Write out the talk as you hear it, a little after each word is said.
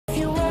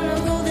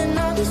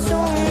be so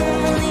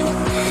lonely.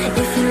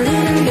 If you're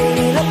leaving,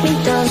 baby, let me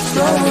down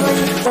slowly.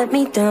 Let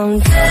me down.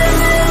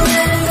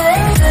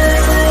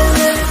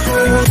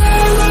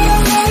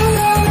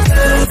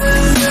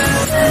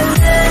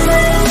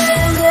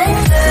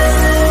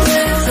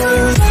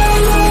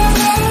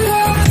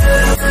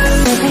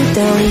 Let me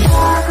down.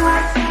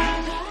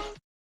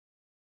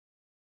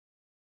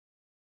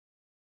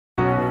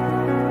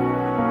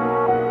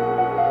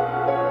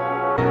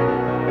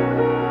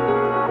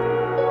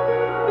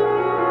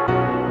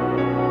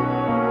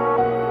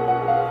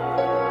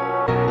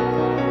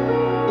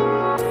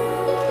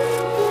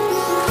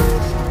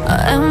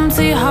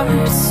 Empty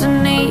hearts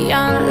and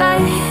neon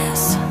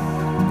lights,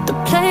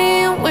 they're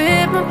playing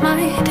with my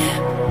mind.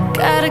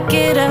 Gotta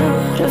get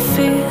out of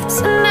here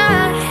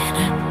tonight.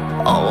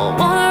 Oh, I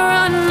wanna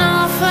run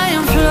off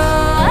and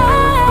fly.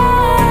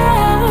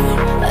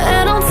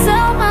 And I'll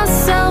tell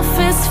myself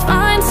it's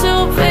fine to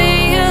be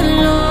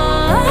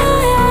alone,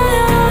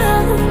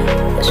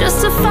 just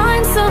to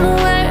find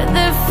somewhere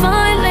that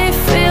finally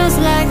feels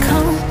like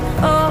home.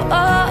 Oh,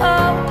 oh,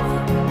 oh.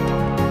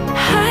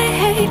 I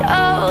hate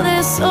all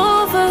this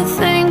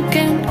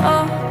overthinking.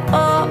 Oh,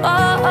 oh,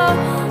 oh, oh.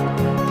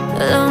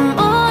 The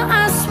more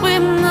I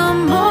swim, the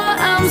more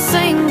I'm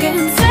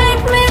sinking.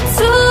 Take me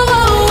to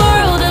a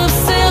world of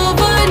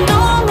silver.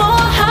 No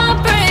more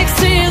heartbreaks,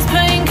 tears,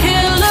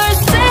 painkillers.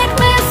 Take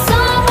me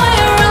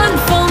somewhere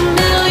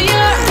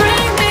unfamiliar.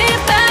 Bring me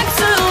back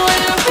to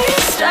where we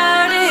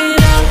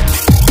started out.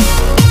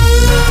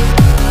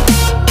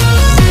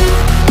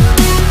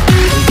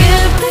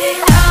 Get me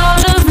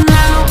out of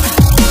now,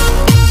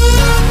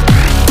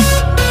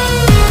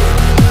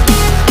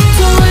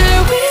 to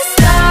where we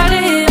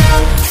started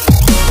out.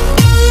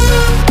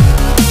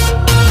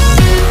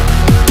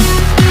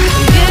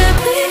 Get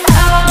me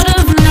out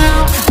of now,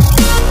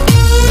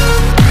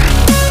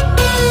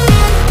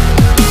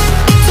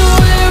 to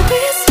where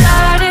we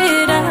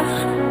started out.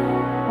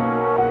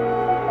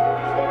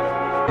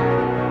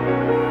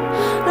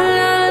 La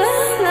la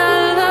la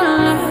la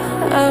la,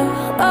 oh,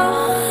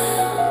 oh.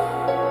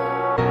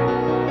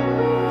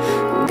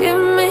 Get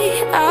me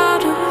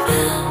out of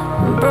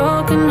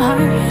broken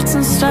hearts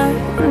and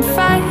starting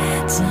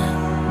fights,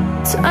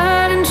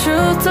 turning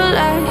truth to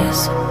lies.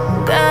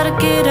 Gotta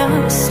get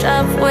up,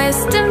 stop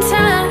wasting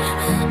time.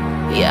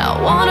 Yeah, I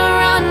wanna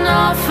run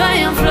off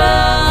and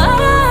fly.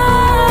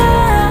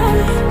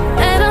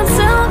 And I'll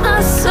tell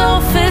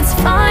myself it's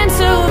fine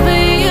to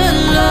be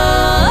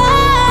alone,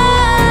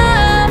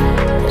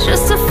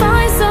 just to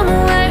find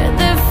somewhere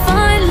that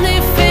finally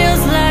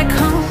feels like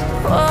home.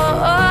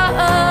 Oh,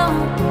 oh, oh.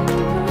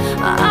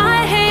 I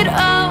hate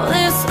all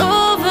this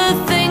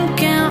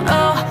overthinking.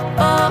 Oh,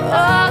 oh,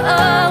 oh,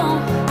 oh.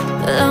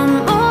 The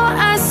more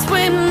I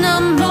swim, the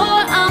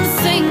more I'm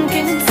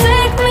sinking.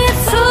 Take me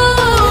to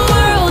a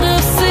world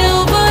of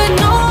silver.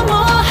 No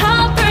more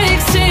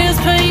heartbreaks, tears,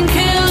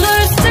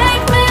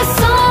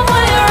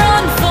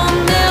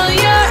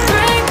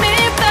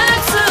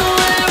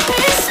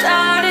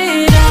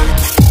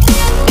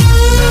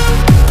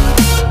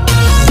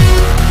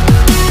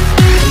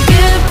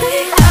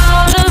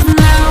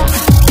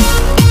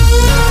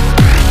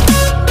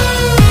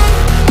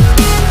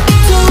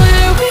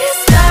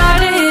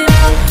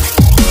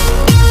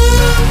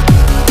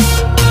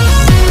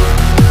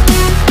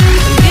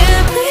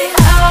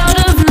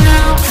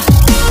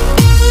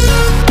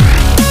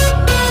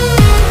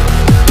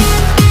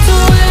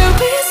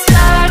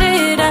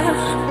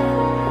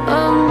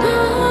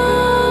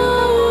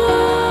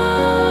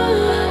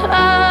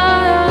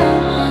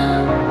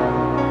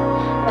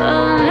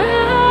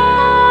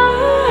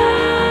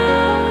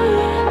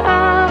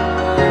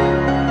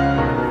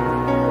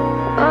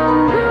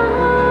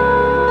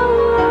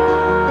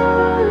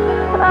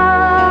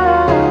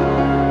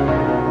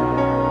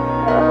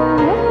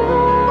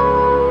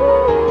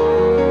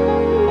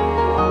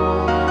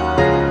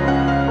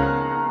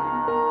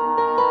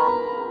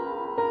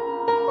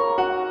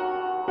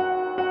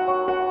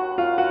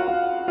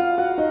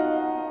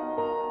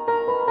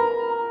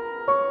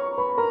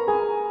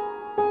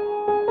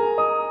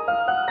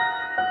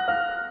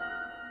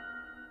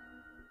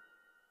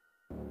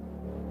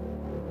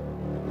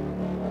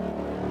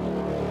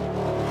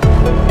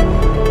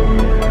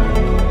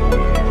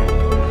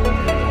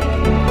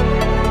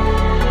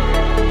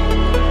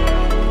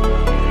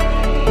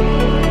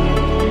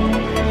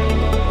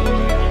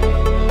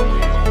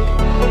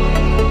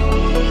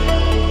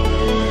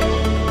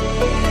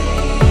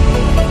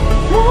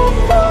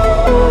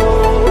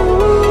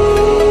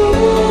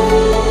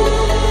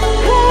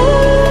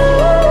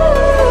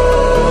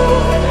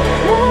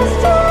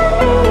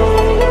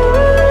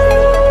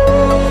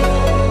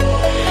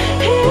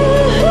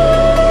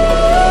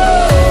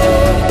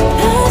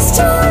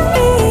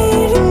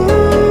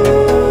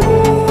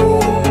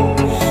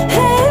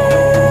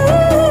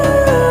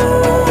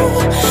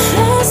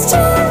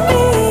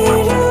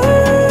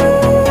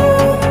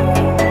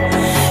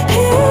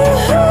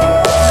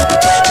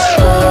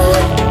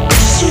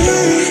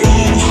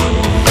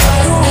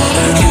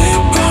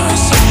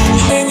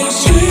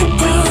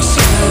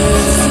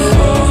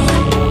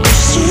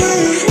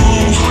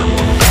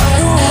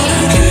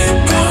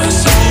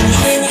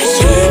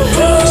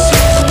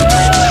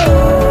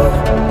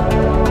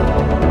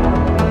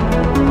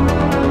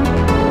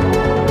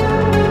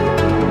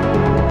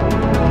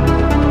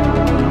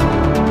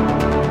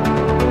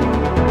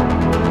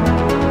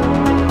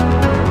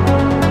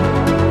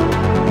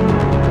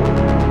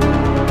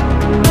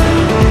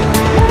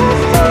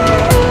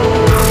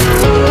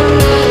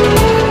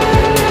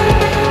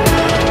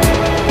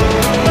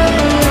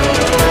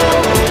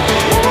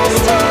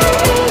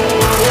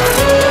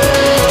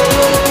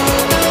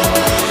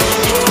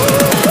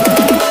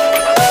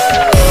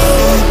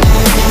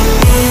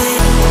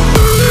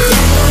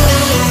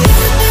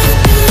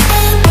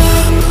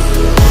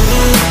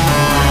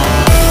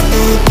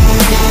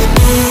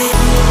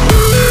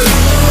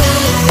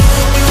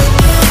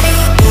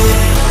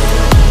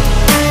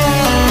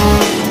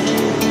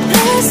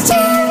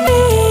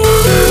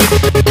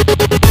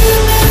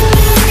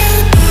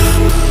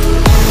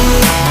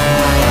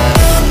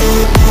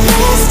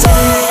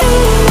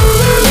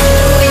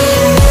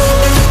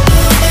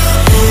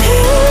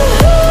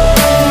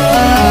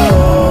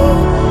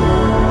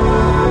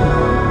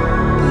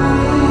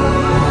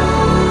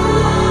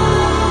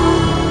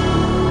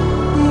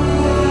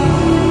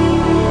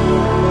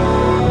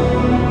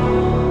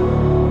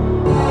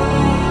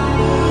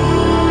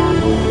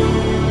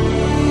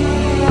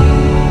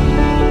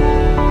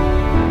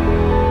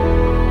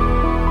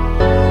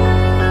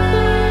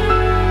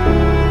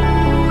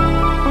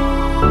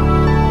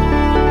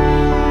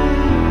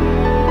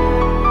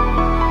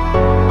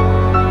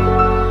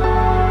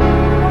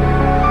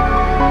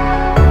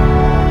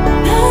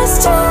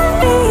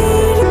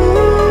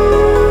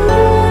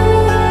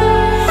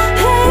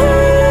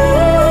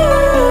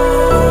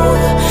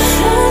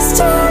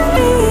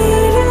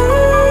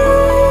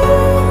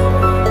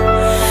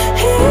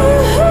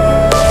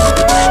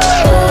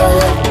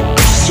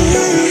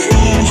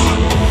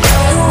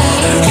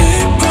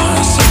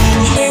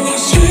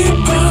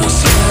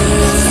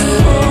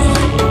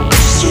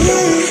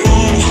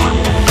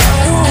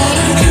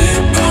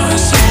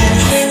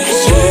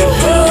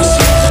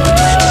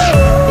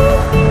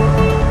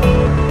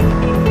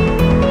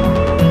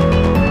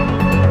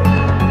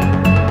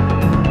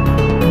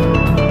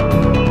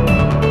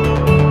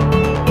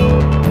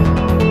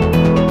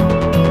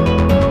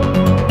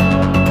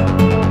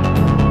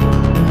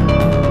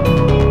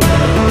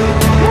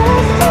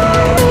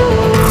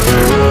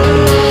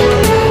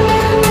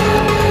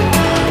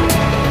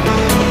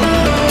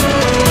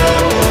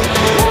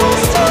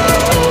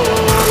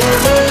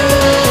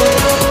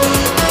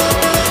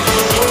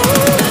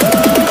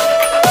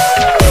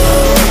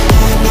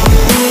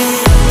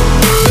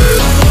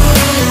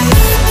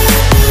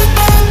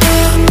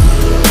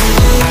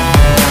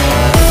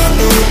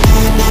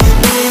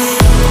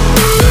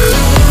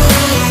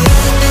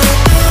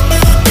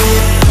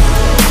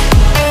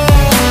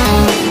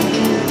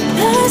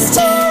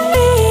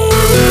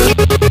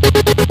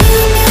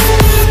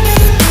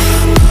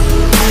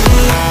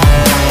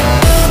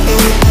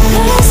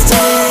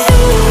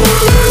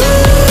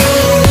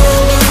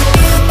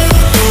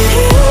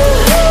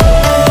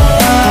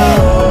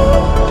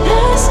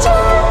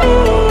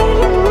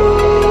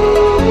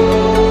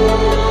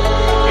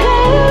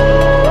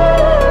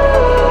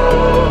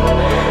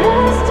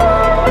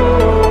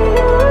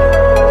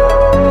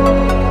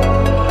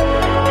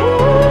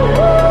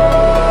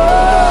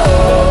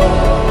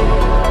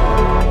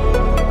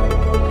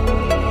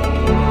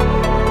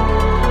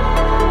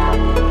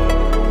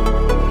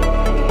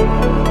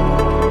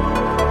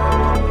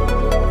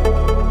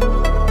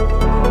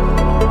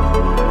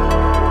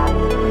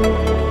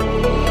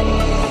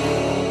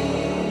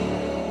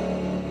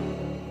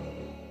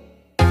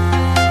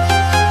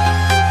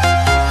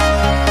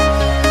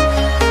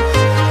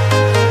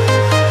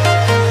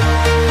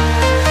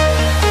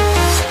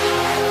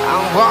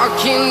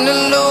 walking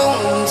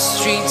alone, the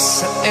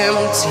streets are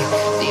empty.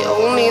 The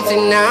only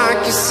thing I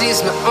can see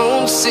is my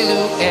own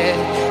silhouette.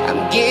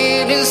 I'm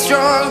getting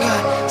stronger,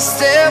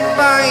 step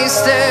by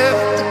step.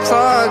 The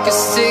clock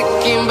is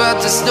ticking, but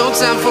there's no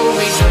time for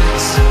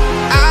regrets.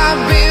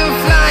 I've been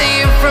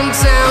flying from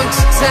town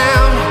to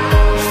town,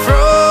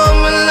 from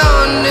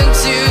London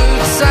to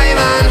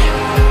Taiwan.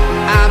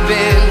 I've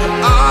been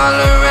all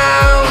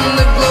around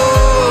the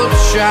globe,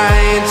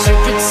 trying to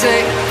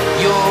protect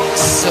your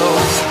soul.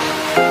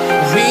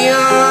 We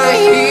are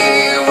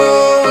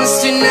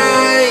heroes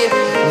tonight.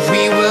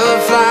 We will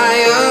fly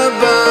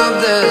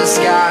above the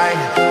sky.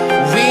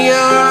 We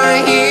are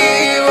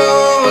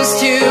heroes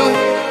tonight.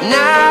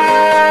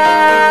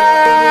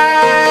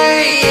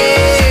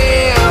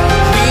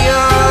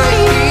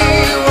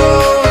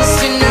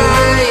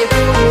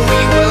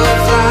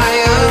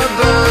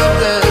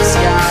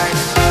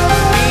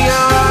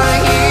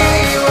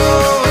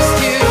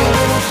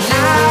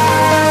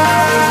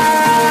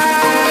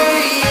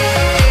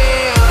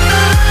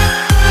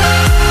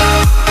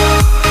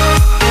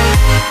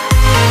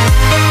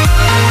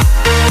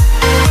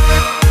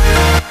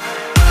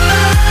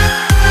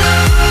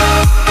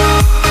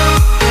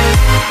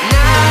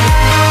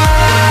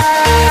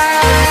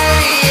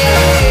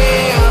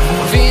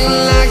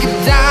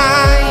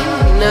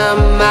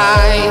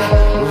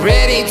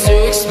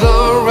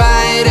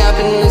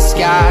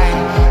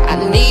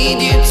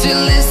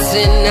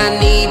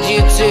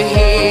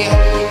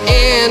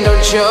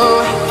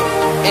 Show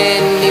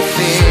any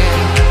fear.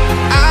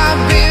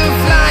 I've been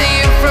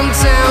flying from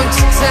town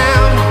to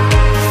town,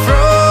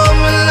 from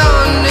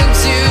London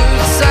to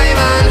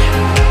Taiwan.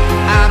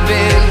 I've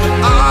been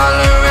all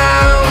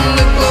around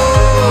the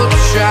globe,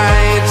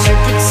 trying to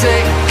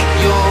protect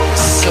your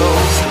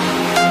soul.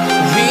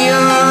 We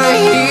are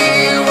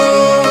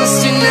heroes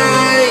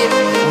tonight.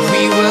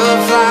 We will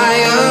fly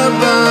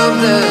above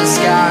the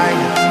sky.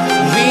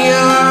 We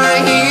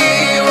are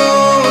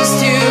heroes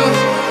tonight.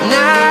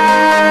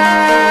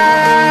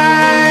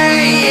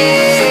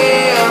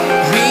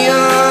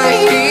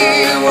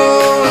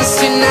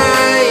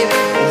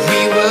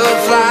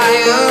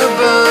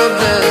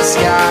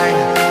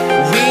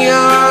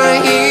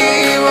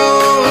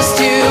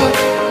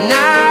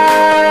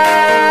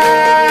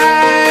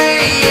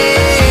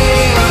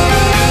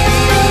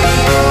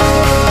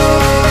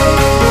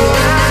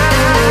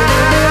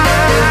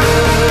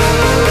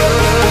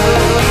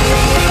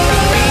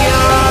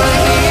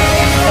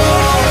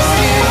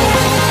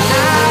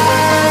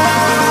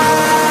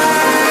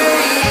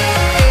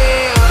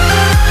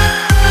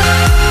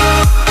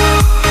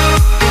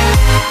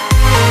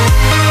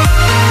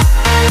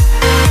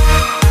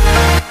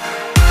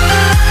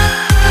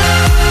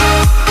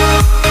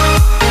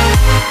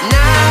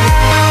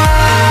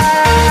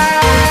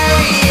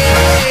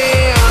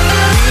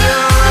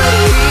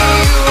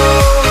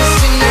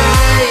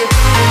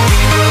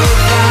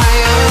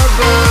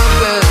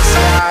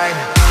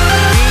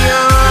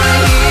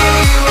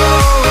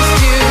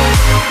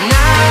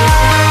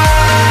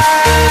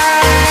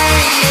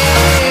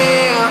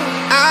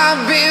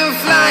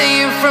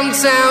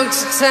 Town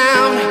to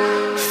town,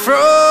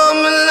 from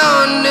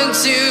London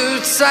to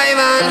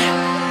Taiwan.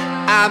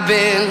 I've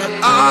been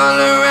all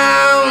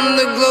around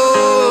the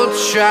globe,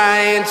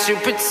 trying to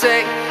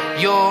protect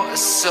your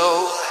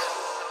soul.